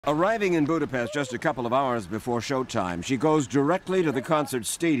Arriving in Budapest just a couple of hours before showtime, she goes directly to the concert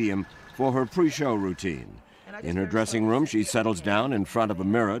stadium for her pre-show routine. In her dressing room, she settles down in front of a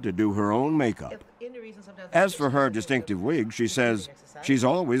mirror to do her own makeup. As for her distinctive wigs, she says she's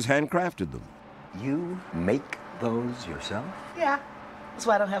always handcrafted them. You make those yourself? Yeah. That's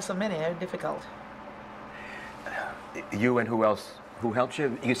why I don't have so many. They're difficult. You and who else? Who helps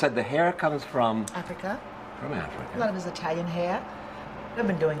you? You said the hair comes from... Africa. From Africa. A lot of it's Italian hair. I've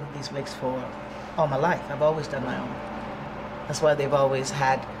been doing these wigs for all my life. I've always done my own. That's why they've always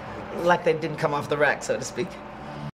had, like they didn't come off the rack, so to speak.